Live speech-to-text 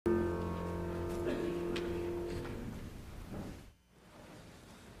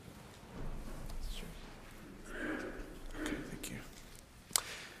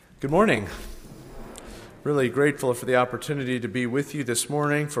Good morning. Really grateful for the opportunity to be with you this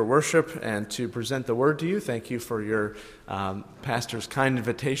morning for worship and to present the word to you. Thank you for your pastor's kind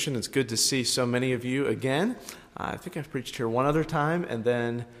invitation. It's good to see so many of you again. I think I've preached here one other time and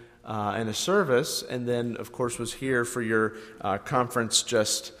then in a service, and then of course was here for your conference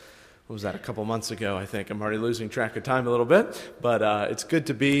just a couple months ago, I think. I'm already losing track of time a little bit, but it's good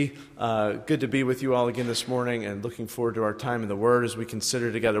to be with you all again this morning, and looking forward to our time in the Word as we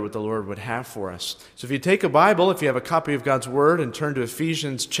consider together what the Lord would have for us. So if you take a Bible, if you have a copy of God's Word, and turn to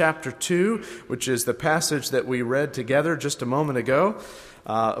Ephesians chapter 2, which is the passage that we read together just a moment ago.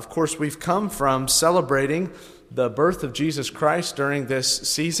 Of course, we've come from celebrating the birth of Jesus Christ during this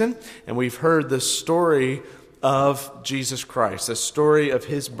season, and we've heard the story of Jesus Christ, the story of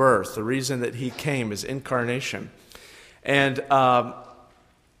his birth, the reason that he came, his incarnation. And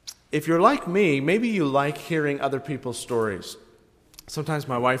if you're like me, maybe you like hearing other people's stories. Sometimes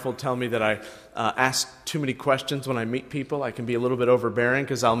my wife will tell me that I ask too many questions when I meet people. I can be a little bit overbearing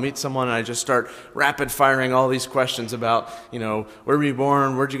because I'll meet someone and I just start rapid firing all these questions about, where were you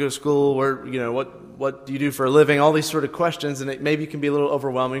born, where'd you go to school, what do you do for a living, all these sort of questions, and it maybe can be a little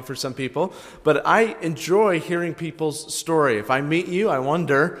overwhelming for some people. But I enjoy hearing people's story. If I meet you, I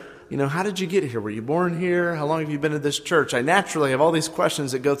wonder, how did you get here? Were you born here? How long have you been at this church? I naturally have all these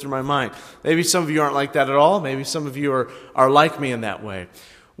questions that go through my mind. Maybe some of you aren't like that at all. Maybe some of you are like me in that way.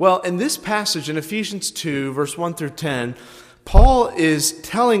 Well, in this passage in Ephesians 2, verse 1 through 10, Paul is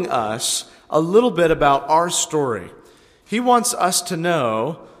telling us a little bit about our story. He wants us to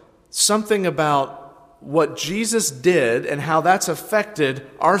know something about what Jesus did and how that's affected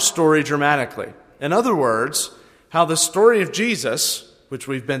our story dramatically. In other words, how the story of Jesus, which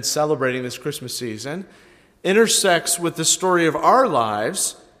we've been celebrating this Christmas season, intersects with the story of our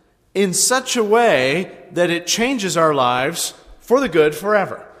lives in such a way that it changes our lives for the good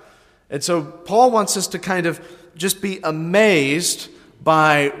forever. And so Paul wants us to kind of just be amazed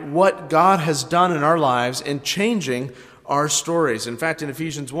by what God has done in our lives in changing our stories. In fact, in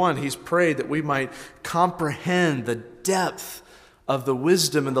Ephesians 1, he's prayed that we might comprehend the depth of the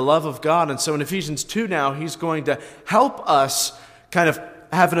wisdom and the love of God. And so in Ephesians 2 now, he's going to help us kind of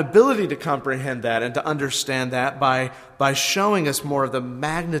have an ability to comprehend that and to understand that by showing us more of the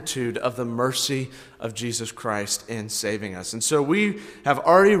magnitude of the mercy of Jesus Christ in saving us. And so we have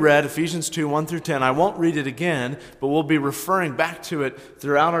already read Ephesians 2, 1 through 10. I won't read it again, but we'll be referring back to it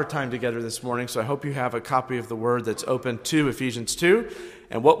throughout our time together this morning. So I hope you have a copy of the Word that's open to Ephesians 2.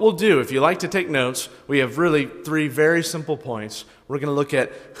 And what we'll do, if you like to take notes, we have really three very simple points. We're going to look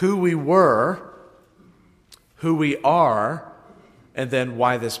at who we were, who we are, and then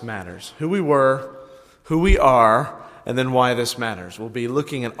why this matters. Who we were, who we are, and then why this matters. We'll be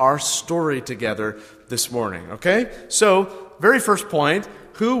looking at our story together this morning, okay? So, very first point,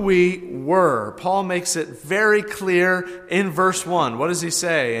 who we were. Paul makes it very clear in verse 1. What does he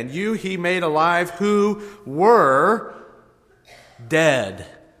say? And you he made alive who were dead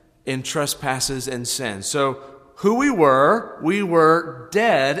in trespasses and sin. So, who we were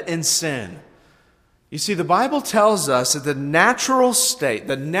dead in sin. You see, the Bible tells us that the natural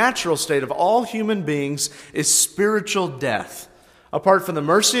state of all human beings is spiritual death. Apart from the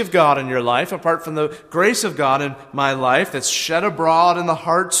mercy of God in your life, apart from the grace of God in my life that's shed abroad in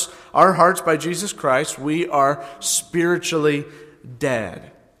our hearts by Jesus Christ, we are spiritually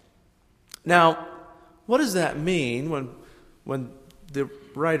dead. Now, what does that mean when the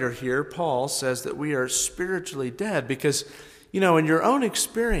writer here, Paul, says that we are spiritually dead? Because in your own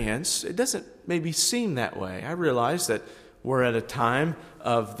experience, it doesn't maybe seem that way. I realize that we're at a time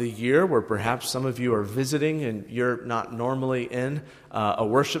of the year where perhaps some of you are visiting and you're not normally in a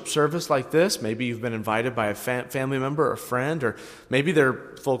worship service like this. Maybe you've been invited by a family member or a friend, or maybe there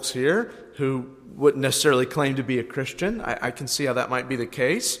are folks here who wouldn't necessarily claim to be a Christian. I can see how that might be the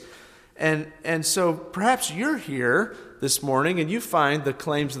case. And so perhaps you're here this morning and you find the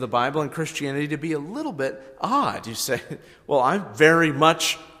claims of the Bible and Christianity to be a little bit odd. You say, well, I'm very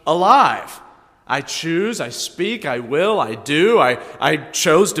much alive. I choose, I speak, I will, I do. I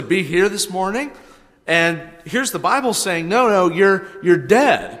chose to be here this morning. And here's the Bible saying, no, you're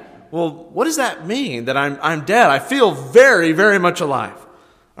dead. Well, what does that mean, that I'm dead? I feel very, very much alive.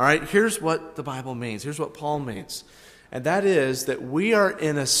 All right, here's what the Bible means. Here's what Paul means. And that is that we are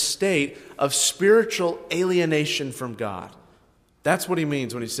in a state of spiritual alienation from God. That's what he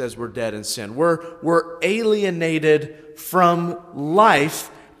means when he says we're dead in sin. We're alienated from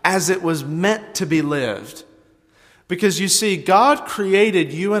life as it was meant to be lived. Because you see, God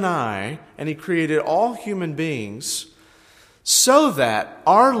created you and I, and he created all human beings so that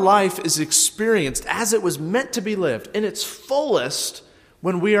our life is experienced as it was meant to be lived in its fullest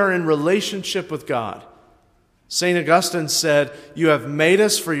when we are in relationship with God. St. Augustine said, "You have made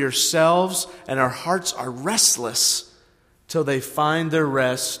us for yourselves, and our hearts are restless till they find their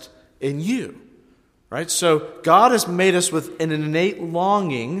rest in you." Right? So God has made us with an innate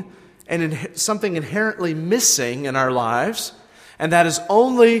longing and something inherently missing in our lives, and that is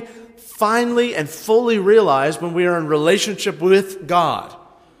only finally and fully realized when we are in relationship with God.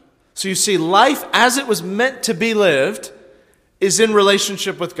 So you see, life as it was meant to be lived is in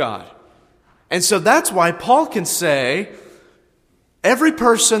relationship with God. And so that's why Paul can say every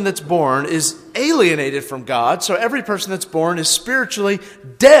person that's born is alienated from God. So every person that's born is spiritually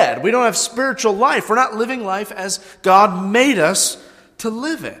dead. We don't have spiritual life. We're not living life as God made us to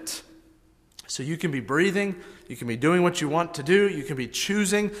live it. So you can be breathing, you can be doing what you want to do, you can be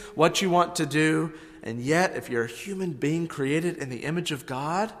choosing what you want to do, and yet if you're a human being created in the image of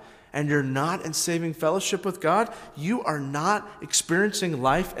God, and you're not in saving fellowship with God, you are not experiencing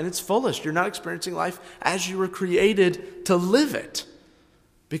life in its fullest. You're not experiencing life as you were created to live it,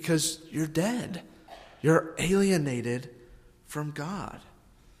 because you're dead. You're alienated from God.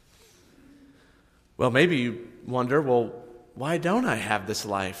 Well, maybe you wonder, well, why don't I have this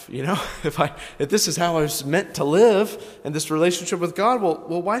life? You know, if this is how I was meant to live in this relationship with God,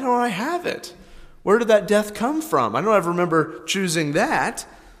 well, why don't I have it? Where did that death come from? I don't ever remember choosing that.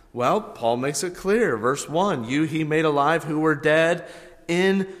 Well, Paul makes it clear. Verse 1, "You he made alive who were dead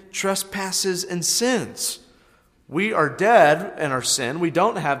in trespasses and sins." We are dead in our sin. We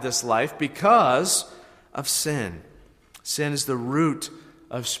don't have this life because of sin. Sin is the root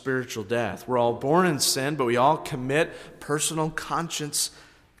of spiritual death. We're all born in sin, but we all commit personal conscious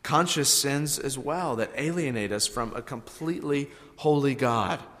sins as well that alienate us from a completely holy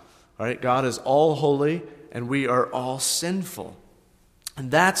God. All right, God is all holy, and we are all sinful. And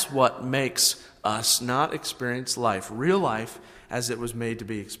that's what makes us not experience life, real life, as it was made to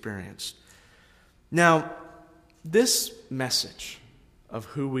be experienced. Now, this message of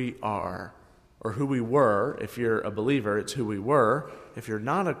who we are, or who we were, if you're a believer, it's who we were. If you're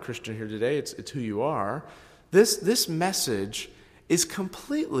not a Christian here today, it's who you are. This message is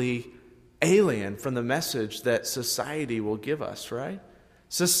completely alien from the message that society will give us, right?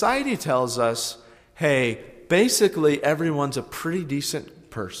 Society tells us, hey, basically everyone's a pretty decent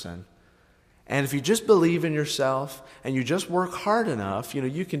person. And if you just believe in yourself and you just work hard enough,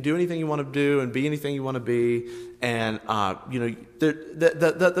 you can do anything you want to do and be anything you want to be. And,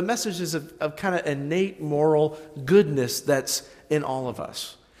 the message is of kind of innate moral goodness that's in all of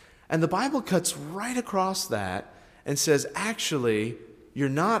us. And the Bible cuts right across that and says, actually, you're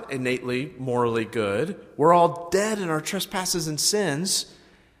not innately morally good. We're all dead in our trespasses and sins.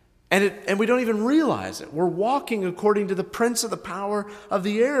 And we don't even realize it. We're walking according to the prince of the power of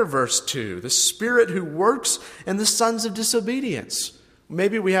the air, verse 2, the spirit who works in the sons of disobedience.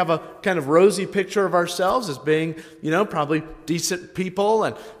 Maybe we have a kind of rosy picture of ourselves as being, probably decent people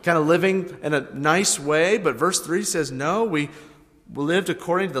and kind of living in a nice way. But verse 3 says, no, we lived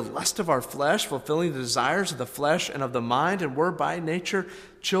according to the lust of our flesh, fulfilling the desires of the flesh and of the mind, and were by nature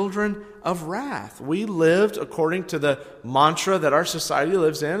children of wrath. We lived according to the mantra that our society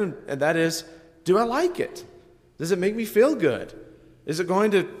lives in, and that is, do I like it? Does it make me feel good? Is it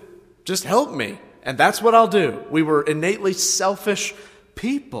going to just help me? And that's what I'll do. We were innately selfish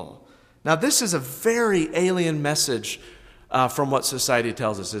people. Now, this is a very alien message from what society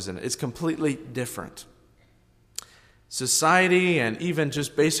tells us, isn't it? It's completely different. Society and even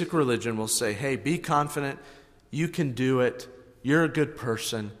just basic religion will say, hey, be confident, you can do it, you're a good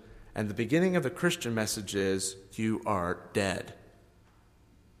person. And the beginning of the Christian message is, you are dead.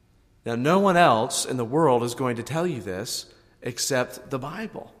 Now, no one else in the world is going to tell you this except the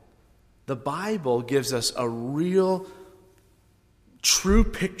Bible. The Bible gives us a real, true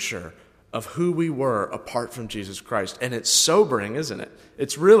picture of who we were apart from Jesus Christ. And it's sobering, isn't it?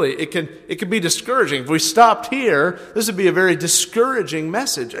 It's really, it can be discouraging. If we stopped here, this would be a very discouraging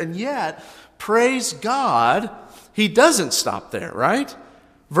message. And yet, praise God, he doesn't stop there, right?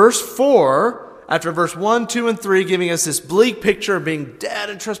 Verse 4, after verse 1, 2, and 3, giving us this bleak picture of being dead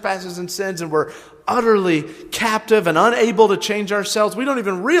in trespasses and sins, and we're utterly captive and unable to change ourselves. We don't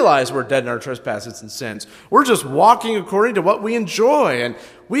even realize we're dead in our trespasses and sins. We're just walking according to what we enjoy, and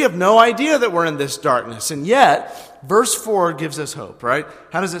we have no idea that we're in this darkness. And yet, verse 4 gives us hope, right?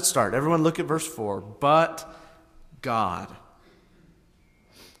 How does it start? Everyone look at verse 4. But God,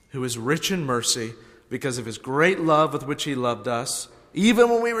 who is rich in mercy, because of his great love with which he loved us, even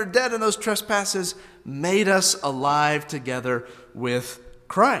when we were dead in those trespasses, made us alive together with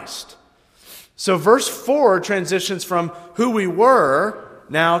Christ. So verse 4 transitions from who we were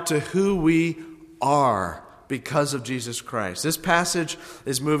now to who we are because of Jesus Christ. This passage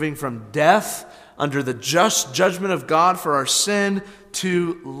is moving from death under the just judgment of God for our sin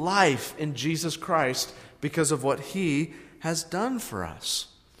to life in Jesus Christ because of what He has done for us.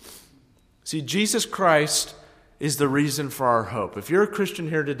 See, Jesus Christ is the reason for our hope. If you're a Christian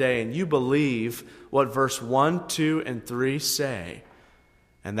here today and you believe what verse 1, 2, and 3 say,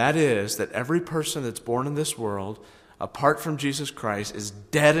 and that is that every person that's born in this world, apart from Jesus Christ, is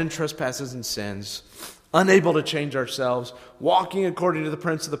dead in trespasses and sins, unable to change ourselves, walking according to the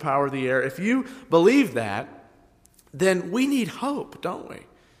prince of the power of the air. If you believe that, then we need hope, don't we?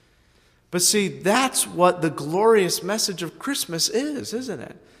 But see, that's what the glorious message of Christmas is, isn't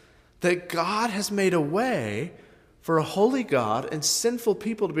it? That God has made a way for a holy God and sinful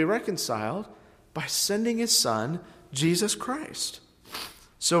people to be reconciled by sending His Son, Jesus Christ.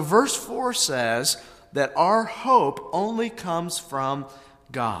 So verse 4 says that our hope only comes from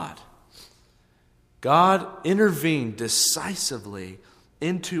God. God intervened decisively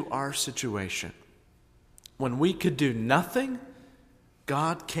into our situation. When we could do nothing,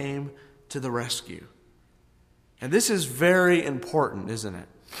 God came to the rescue. And this is very important, isn't it?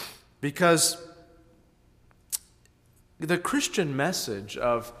 Because the Christian message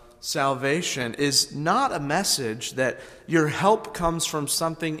of salvation is not a message that your help comes from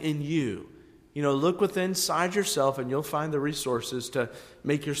something in you. You know, look within inside yourself and you'll find the resources to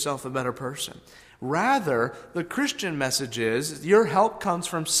make yourself a better person. Rather, the Christian message is your help comes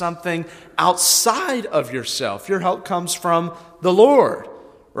from something outside of yourself. Your help comes from the Lord,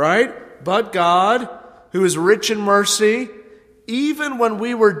 right? But God, who is rich in mercy, even when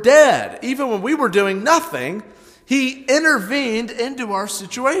we were dead, even when we were doing nothing, He intervened into our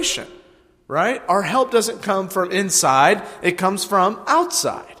situation, right? Our help doesn't come from inside, it comes from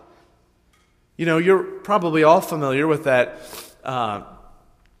outside. You know, you're probably all familiar with that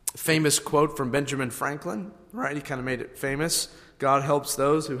famous quote from Benjamin Franklin, right? He kind of made it famous. God helps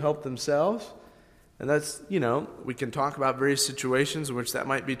those who help themselves. And that's, you know, we can talk about various situations in which that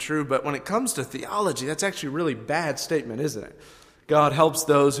might be true, but when it comes to theology, that's actually a really bad statement, isn't it? God helps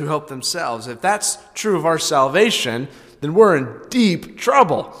those who help themselves. If that's true of our salvation, then we're in deep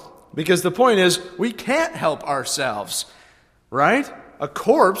trouble. Because the point is, we can't help ourselves, right? A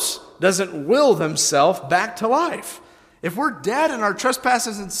corpse doesn't will themselves back to life. If we're dead in our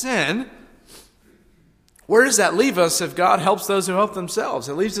trespasses and sin, where does that leave us if God helps those who help themselves?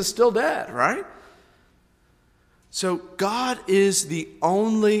 It leaves us still dead, right? So God is the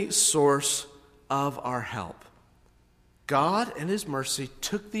only source of our help. God, in His mercy,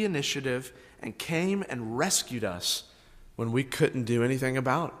 took the initiative and came and rescued us when we couldn't do anything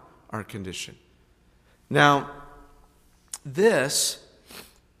about our condition. Now, this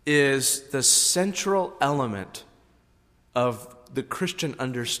is the central element of the Christian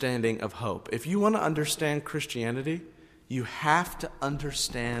understanding of hope. If you want to understand Christianity, you have to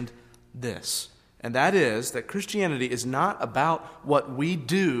understand this. And that is that Christianity is not about what we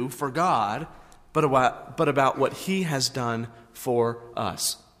do for God, but about what He has done for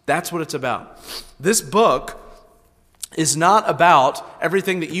us. That's what it's about. This book is not about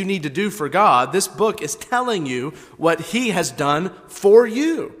everything that you need to do for God. This book is telling you what He has done for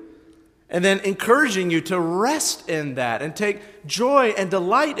you. And then encouraging you to rest in that and take joy and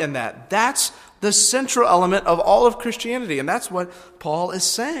delight in that. That's the central element of all of Christianity. And that's what Paul is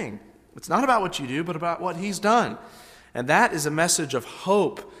saying. It's not about what you do, but about what He's done. And that is a message of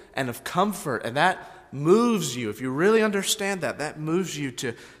hope and of comfort. And that moves you. If you really understand that, that moves you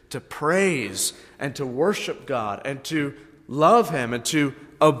to praise and to worship God and to love Him and to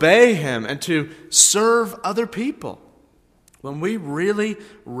obey Him and to serve other people. When we really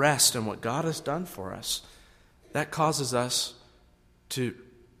rest in what God has done for us, that causes us to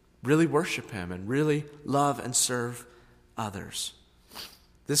really worship Him and really love and serve others.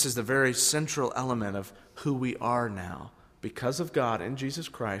 This is the very central element of who we are now. Because of God in Jesus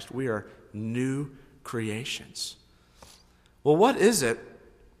Christ, we are new creations. Well, what is it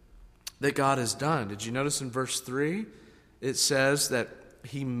that God has done? Did you notice in verse 3? It says that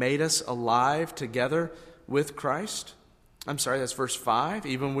He made us alive together with Christ. I'm sorry, that's verse 5.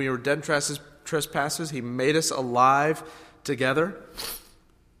 Even when we were dead in trespasses, He made us alive together.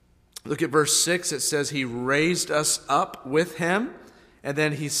 Look at verse 6. It says He raised us up with Him, and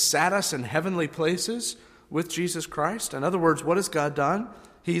then He sat us in heavenly places with Jesus Christ. In other words, what has God done?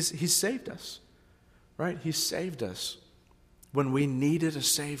 He's saved us, right? He saved us when we needed a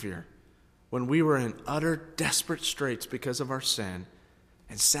Savior, when we were in utter desperate straits because of our sin.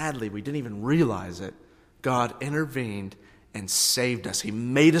 And sadly, we didn't even realize it. God intervened and saved us. He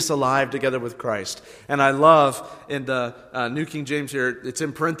made us alive together with Christ. And I love in the New King James here, it's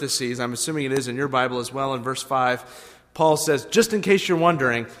in parentheses. I'm assuming it is in your Bible as well. In verse 5, Paul says, just in case you're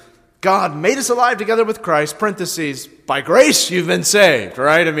wondering, God made us alive together with Christ, parentheses, by grace you've been saved,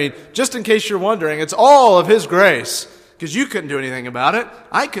 right? I mean, just in case you're wondering, it's all of His grace, because you couldn't do anything about it.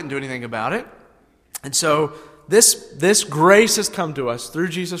 I couldn't do anything about it. And so this grace has come to us through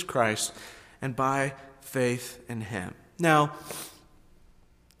Jesus Christ and by faith in Him. Now,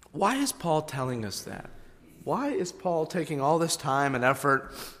 why is Paul telling us that? Why is Paul taking all this time and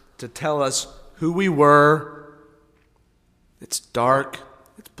effort to tell us who we were? It's dark,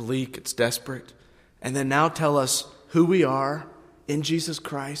 it's bleak, it's desperate. And then now tell us who we are in Jesus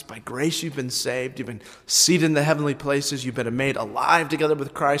Christ. By grace you've been saved. You've been seated in the heavenly places. You've been made alive together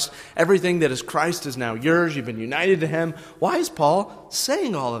with Christ. Everything that is Christ is now yours. You've been united to Him. Why is Paul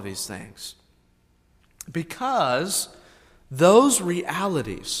saying all of these things? Because those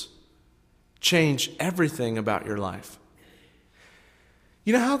realities change everything about your life.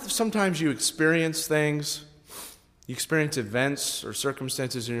 You know how sometimes you experience things, you experience events or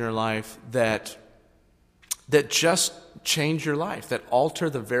circumstances in your life that just change your life, that alter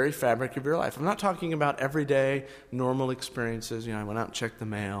the very fabric of your life. I'm not talking about everyday, normal experiences. You know, I went out and checked the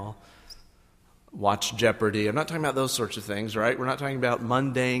mail, watched Jeopardy. I'm not talking about those sorts of things, right? We're not talking about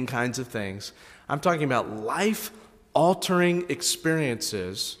mundane kinds of things. I'm talking about life-altering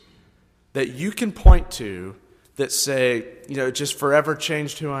experiences that you can point to that say, you know, it just forever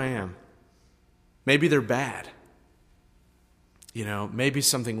changed who I am. Maybe they're bad. You know, maybe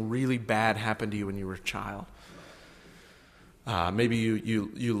something really bad happened to you when you were a child. Maybe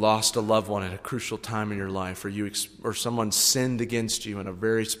you lost a loved one at a crucial time in your life, or someone sinned against you in a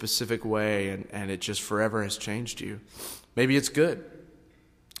very specific way, and it just forever has changed you. Maybe it's good.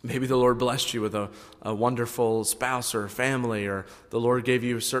 Maybe the Lord blessed you with a wonderful spouse or family, or the Lord gave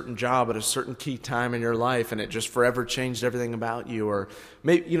you a certain job at a certain key time in your life, and it just forever changed everything about you. Or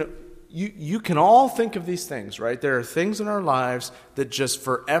maybe, you know, you can all think of these things, right? There are things in our lives that just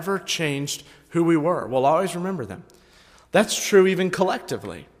forever changed who we were. We'll always remember them. That's true even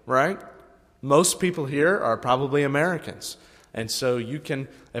collectively, right? Most people here are probably Americans. And so you can,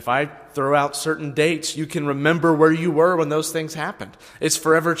 if I throw out certain dates, you can remember where you were when those things happened. It's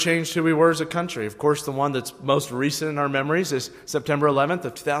forever changed who we were as a country. Of course, the one that's most recent in our memories is September 11th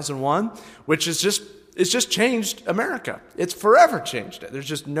of 2001, which is it's just changed America. It's forever changed it. There's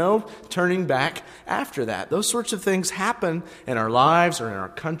just no turning back after that. Those sorts of things happen in our lives or in our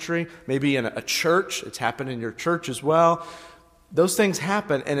country, maybe in a church. It's happened in your church as well. Those things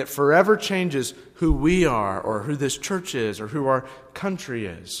happen, and it forever changes who we are, or who this church is, or who our country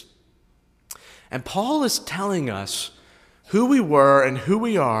is. And Paul is telling us who we were and who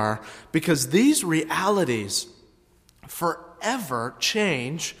we are, because these realities forever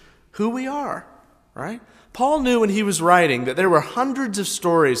change who we are, right? Paul knew when he was writing that there were hundreds of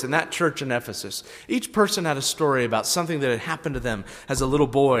stories in that church in Ephesus. Each person had a story about something that had happened to them as a little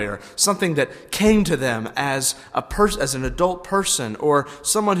boy, or something that came to them as an adult person, or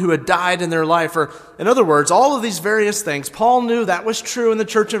someone who had died in their life. Or, in other words, all of these various things. Paul knew that was true in the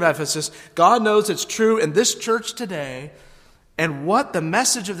church of Ephesus. God knows it's true in this church today. And what the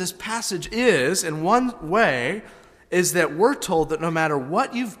message of this passage is, in one way, is that we're told that no matter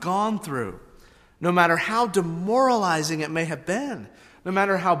what you've gone through, no matter how demoralizing it may have been, no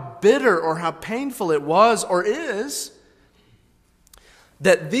matter how bitter or how painful it was or is,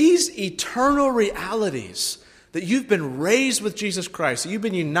 that these eternal realities, that you've been raised with Jesus Christ, that you've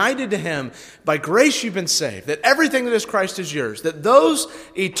been united to Him, by grace you've been saved, that everything that is Christ is yours, that those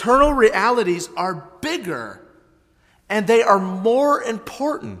eternal realities are bigger and they are more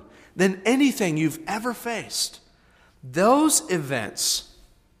important than anything you've ever faced. Those events,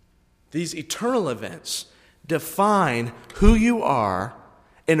 these eternal events, define who you are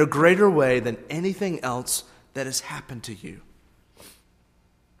in a greater way than anything else that has happened to you.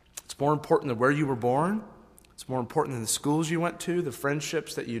 It's more important than where you were born. It's more important than the schools you went to, the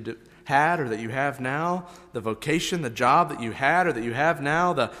friendships that you had or that you have now, the vocation, the job that you had or that you have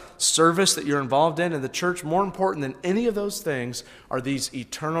now, the service that you're involved in the church. More important than any of those things are these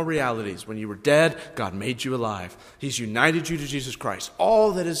eternal realities. When you were dead, God made you alive. He's united you to Jesus Christ.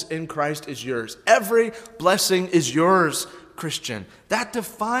 All that is in Christ is yours. Every blessing is yours, Christian. That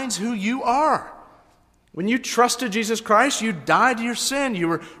defines who you are. When you trusted Jesus Christ, you died to your sin. You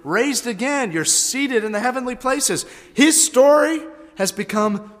were raised again. You're seated in the heavenly places. His story has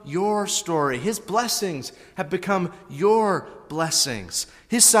become your story. His blessings have become your blessings.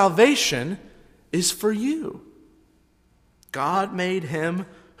 His salvation is for you. God made Him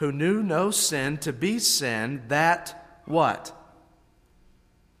who knew no sin to be sin, that what?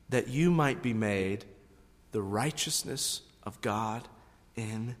 That you might be made the righteousness of God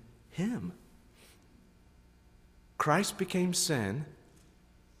in him. Christ became sin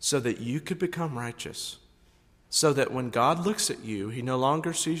so that you could become righteous. So that when God looks at you, he no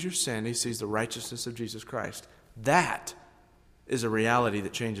longer sees your sin, he sees the righteousness of Jesus Christ. That is a reality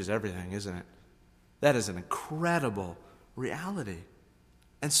that changes everything, isn't it? That is an incredible reality.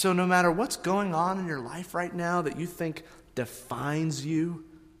 And so no matter what's going on in your life right now that you think defines you,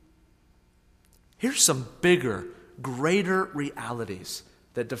 here's some bigger, greater realities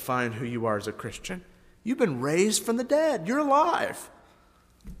that define who you are as a Christian. You've been raised from the dead. You're alive.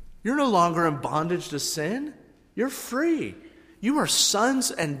 You're no longer in bondage to sin. You're free. You are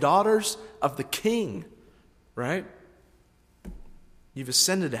sons and daughters of the King, right? You've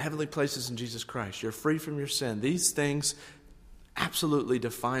ascended to heavenly places in Jesus Christ. You're free from your sin. These things absolutely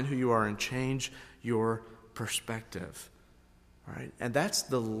define who you are and change your perspective, right? And that's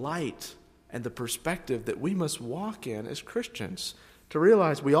the light and the perspective that we must walk in as Christians, to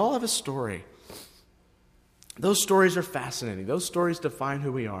realize we all have a story. Those stories are fascinating. Those stories define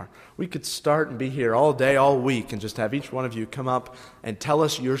who we are. We could start and be here all day, all week, and just have each one of you come up and tell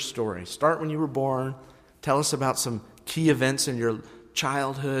us your story. Start when you were born. Tell us about some key events in your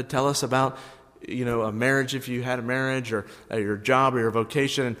childhood. Tell us about, a marriage if you had a marriage, or your job or your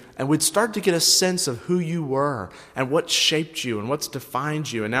vocation. And we'd start to get a sense of who you were and what shaped you and what's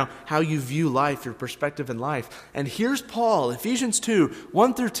defined you and now how you view life, your perspective in life. And here's Paul, Ephesians 2,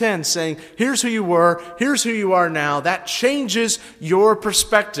 1 through 10, saying, here's who you were, here's who you are now. That changes your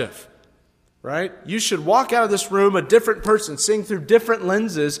perspective, right? You should walk out of this room a different person, seeing through different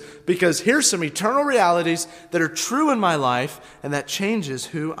lenses, because here's some eternal realities that are true in my life, and that changes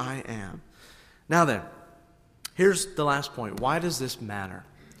who I am. Now then, here's the last point. Why does this matter?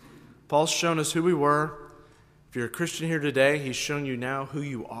 Paul's shown us who we were. If you're a Christian here today, he's shown you now who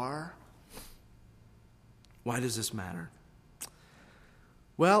you are. Why does this matter?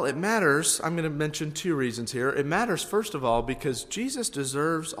 Well, it matters. I'm going to mention two reasons here. It matters, first of all, because Jesus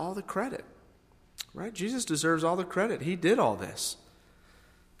deserves all the credit, right? Jesus deserves all the credit. He did all this.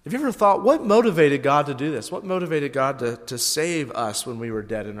 Have you ever thought, what motivated God to do this? What motivated God to save us when we were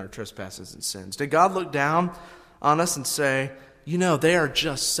dead in our trespasses and sins? Did God look down on us and say, they are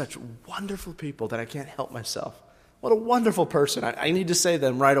just such wonderful people that I can't help myself? What a wonderful person. I need to say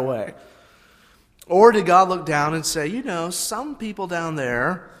them right away. Or did God look down and say, some people down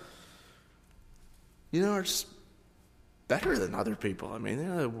there, are just better than other people. I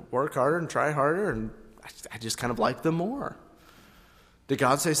mean, they work harder and try harder, and I just kind of like them more. Did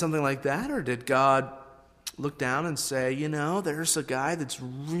God say something like that? Or did God look down and say, there's a guy that's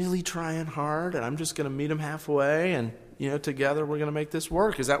really trying hard, and I'm just going to meet him halfway, and, together we're going to make this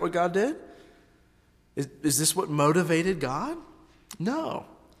work? Is that what God did? Is this what motivated God? No.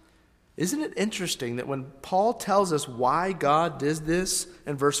 Isn't it interesting that when Paul tells us why God did this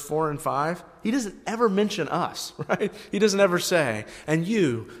in verse 4 and 5, he doesn't ever mention us, right? He doesn't ever say, and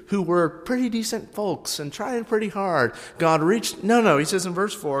you who were pretty decent folks and trying pretty hard, God reached. No, he says in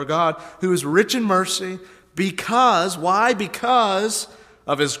verse 4, God who is rich in mercy, why? Because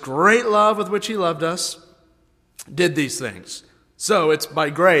of his great love with which he loved us, did these things. So it's by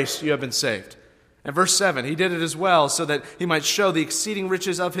grace you have been saved. And verse 7, he did it as well so that he might show the exceeding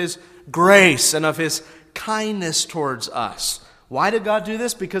riches of his grace and of his kindness towards us. Why did God do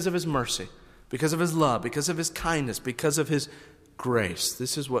this? Because of his mercy, because of his love, because of his kindness, because of his grace.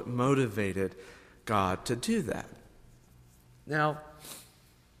 This is what motivated God to do that. Now,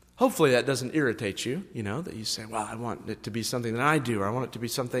 hopefully that doesn't irritate you, that you say, well, I want it to be something that I do, or I want it to be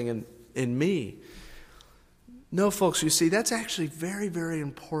something in me. No, folks, you see, that's actually very, very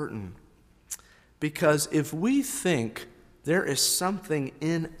important. Because if we think there is something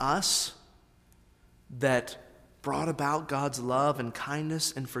in us that brought about God's love and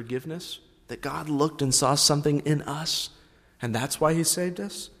kindness and forgiveness, that God looked and saw something in us, and that's why he saved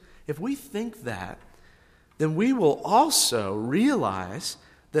us, if we think that, then we will also realize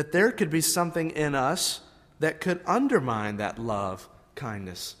that there could be something in us that could undermine that love,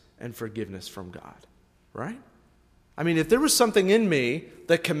 kindness, and forgiveness from God, right? I mean, if there was something in me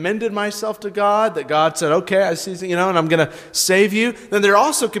that commended myself to God, that God said, okay, I see, and I'm going to save you, then there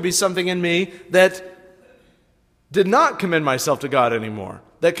also could be something in me that did not commend myself to God anymore,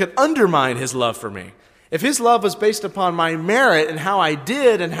 that could undermine his love for me. If his love was based upon my merit and how I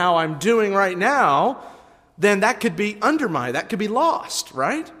did and how I'm doing right now, then that could be undermined, that could be lost,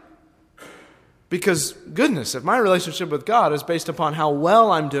 right? Because, goodness, if my relationship with God is based upon how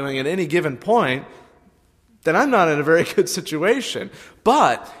well I'm doing at any given point, then I'm not in a very good situation.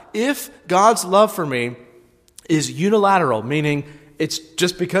 But if God's love for me is unilateral, meaning it's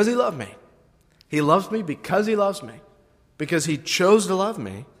just because he loved me. He loves me because he loves me, because he chose to love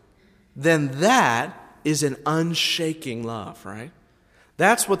me, then that is an unshaking love, right?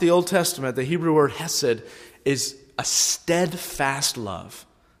 That's what the Old Testament, the Hebrew word hesed, is a steadfast love.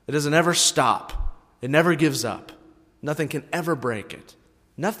 It doesn't ever stop. It never gives up. Nothing can ever break it.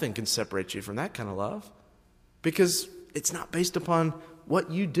 Nothing can separate you from that kind of love because it's not based upon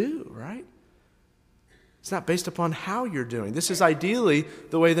what you do, right? It's not based upon how you're doing. This is ideally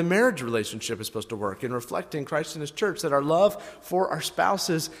the way the marriage relationship is supposed to work in reflecting Christ and his church, that our love for our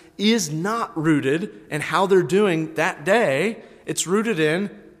spouses is not rooted in how they're doing that day. It's rooted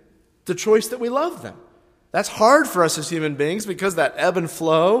in the choice that we love them. That's hard for us as human beings because that ebb and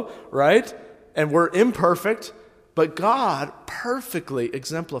flow, right? And we're imperfect. But God perfectly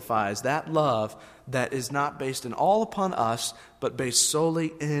exemplifies that love that is not based in all upon us, but based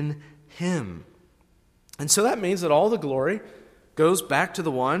solely in him. And so that means that all the glory goes back to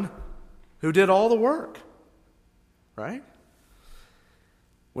the one who did all the work, right?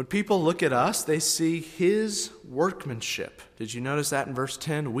 When people look at us, they see his workmanship. Did you notice that in verse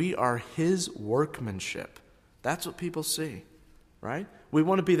 10? We are his workmanship. That's what people see, right? We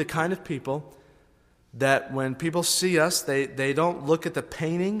want to be the kind of people that when people see us, they don't look at the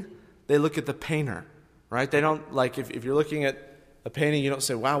painting, they look at the painter, right? They don't, like if you're looking at a painting, you don't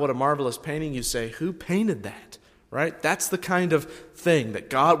say, wow, what a marvelous painting. You say, who painted that, right? That's the kind of thing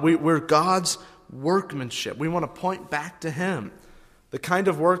that we're God's workmanship. We want to point back to him. The kind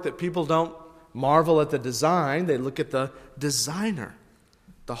of work that people don't marvel at the design, they look at the designer.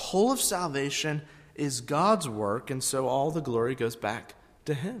 The whole of salvation is God's work, and so all the glory goes back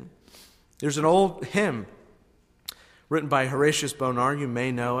to him. There's an old hymn written by Horatius Bonar. You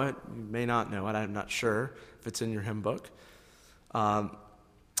may know it. You may not know it. I'm not sure if it's in your hymn book. But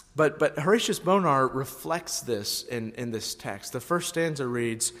Horatius Bonar reflects this in this text. The first stanza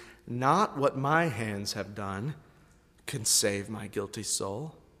reads, "Not what my hands have done can save my guilty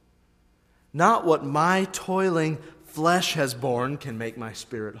soul. Not what my toiling flesh has borne can make my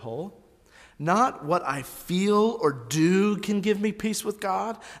spirit whole. Not what I feel or do can give me peace with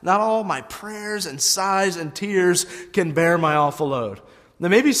God. Not all my prayers and sighs and tears can bear my awful load." Now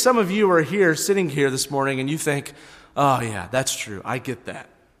maybe some of you are here, sitting here this morning, and you think, oh yeah, that's true. I get that,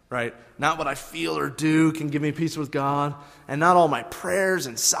 right? Not what I feel or do can give me peace with God. And not all my prayers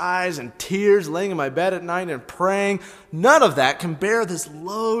and sighs and tears laying in my bed at night and praying. None of that can bear this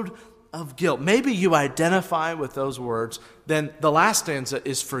load of guilt. Maybe you identify with those words. Then the last stanza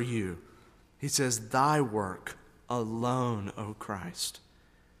is for you. He says, "Thy work alone, O Christ,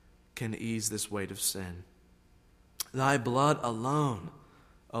 can ease this weight of sin. Thy blood alone,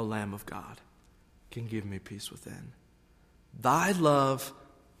 O Lamb of God, can give me peace within. Thy love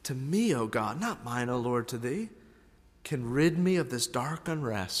to me, O God, not mine, O Lord, to thee, can rid me of this dark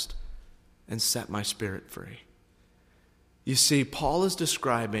unrest and set my spirit free." You see, Paul is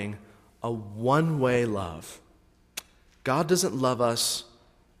describing a one-way love. God doesn't love us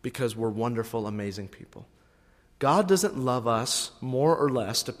because we're wonderful, amazing people. God doesn't love us more or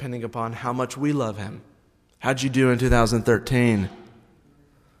less depending upon how much we love him. How'd you do in 2013?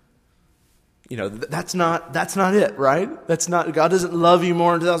 You know, that's not it, right? That's not, God doesn't love you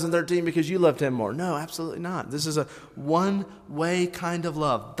more in 2013 because you loved him more. No, absolutely not. This is a one-way kind of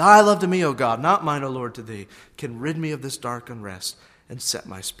love. Thy love to me, O God, not mine, O Lord, to thee, can rid me of this dark unrest and set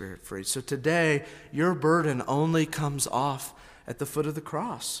my spirit free. So today, your burden only comes off at the foot of the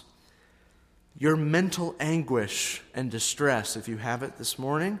cross. Your mental anguish and distress, if you have it this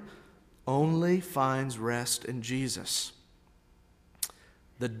morning, only finds rest in Jesus.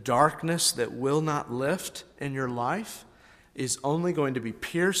 The darkness that will not lift in your life is only going to be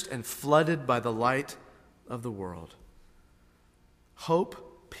pierced and flooded by the light of the world.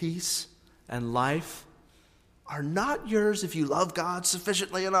 Hope, peace, and life are not yours if you love God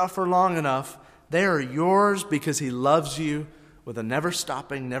sufficiently enough or long enough. They are yours because he loves you with a never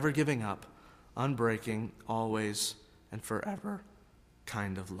stopping, never giving up, unbreaking, always and forever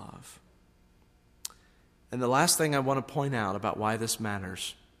kind of love. And the last thing I want to point out about why this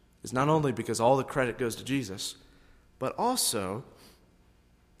matters is not only because all the credit goes to Jesus, but also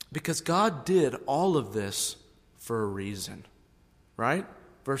because God did all of this for a reason, right?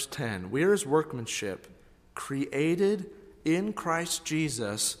 Verse 10, "We are his workmanship, created in Christ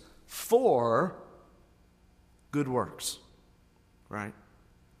Jesus for good works," right?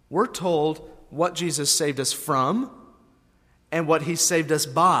 We're told what Jesus saved us from and what he saved us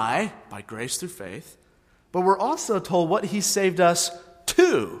by grace through faith. But we're also told what he saved us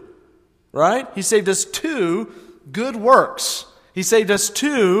to, right? He saved us to good works. He saved us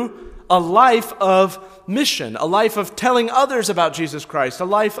to a life of mission, a life of telling others about Jesus Christ, a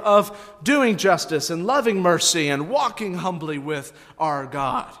life of doing justice and loving mercy and walking humbly with our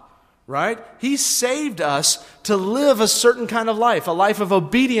God, right? He saved us to live a certain kind of life, a life of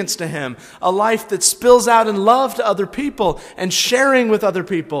obedience to Him, a life that spills out in love to other people and sharing with other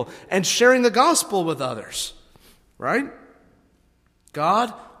people and sharing the gospel with others, right?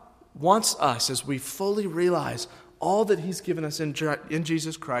 God wants us, as we fully realize all that He's given us in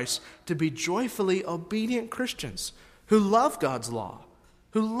Jesus Christ, to be joyfully obedient Christians who love God's law,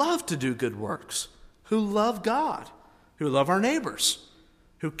 who love to do good works, who love God, who love our neighbors,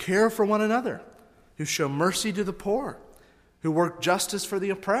 who care for one another, who show mercy to the poor, who work justice for the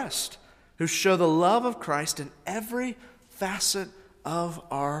oppressed, who show the love of Christ in every facet of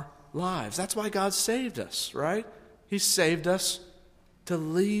our lives. That's why God saved us, right? He saved us to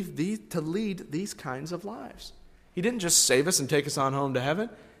lead these kinds of lives. He didn't just save us and take us on home to heaven.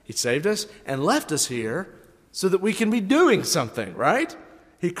 He saved us and left us here so that we can be doing something, right?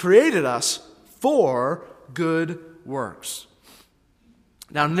 He created us for good works.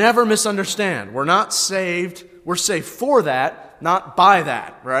 Now, never misunderstand. We're not saved. We're saved for that, not by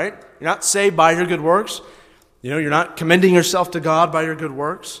that, right? You're not saved by your good works. You're not commending yourself to God by your good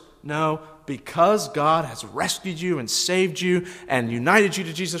works. No, because God has rescued you and saved you and united you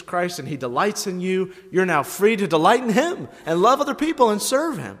to Jesus Christ and He delights in you, you're now free to delight in Him and love other people and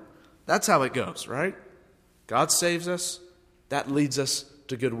serve Him. That's how it goes, right? God saves us. That leads us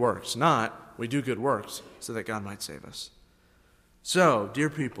to good works. Not, we do good works so that God might save us. So, dear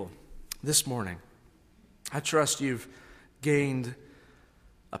people, this morning, I trust you've gained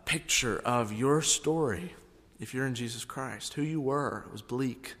a picture of your story if you're in Jesus Christ. Who you were. It was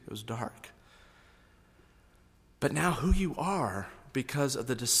bleak. It was dark. But now who you are because of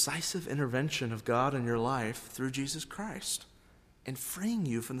the decisive intervention of God in your life through Jesus Christ and freeing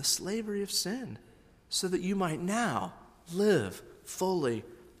you from the slavery of sin so that you might now live fully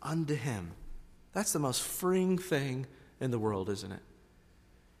unto Him. That's the most freeing thing in the world, isn't it?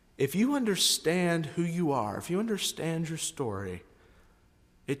 If you understand who you are, if you understand your story,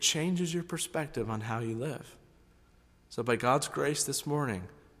 it changes your perspective on how you live. So by God's grace this morning,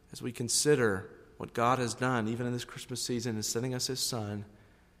 as we consider what God has done, even in this Christmas season, in sending us His Son,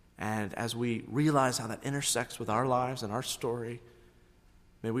 and as we realize how that intersects with our lives and our story,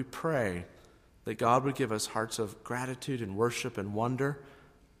 may we pray that God would give us hearts of gratitude and worship and wonder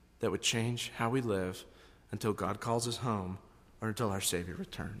that would change how we live until God calls us home or until our Savior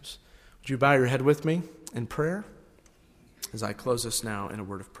returns. Would you bow your head with me in prayer as I close us now in a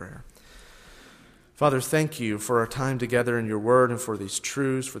word of prayer? Father, thank you for our time together in your word and for these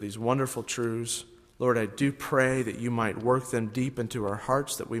truths, for these wonderful truths. Lord, I do pray that you might work them deep into our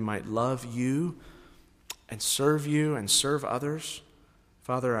hearts, that we might love you and serve others.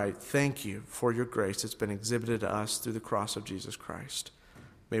 Father, I thank you for your grace that's been exhibited to us through the cross of Jesus Christ.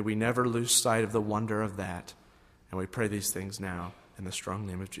 May we never lose sight of the wonder of that. And we pray these things now in the strong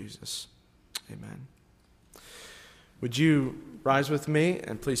name of Jesus. Amen. Would you rise with me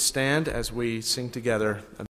and please stand as we sing together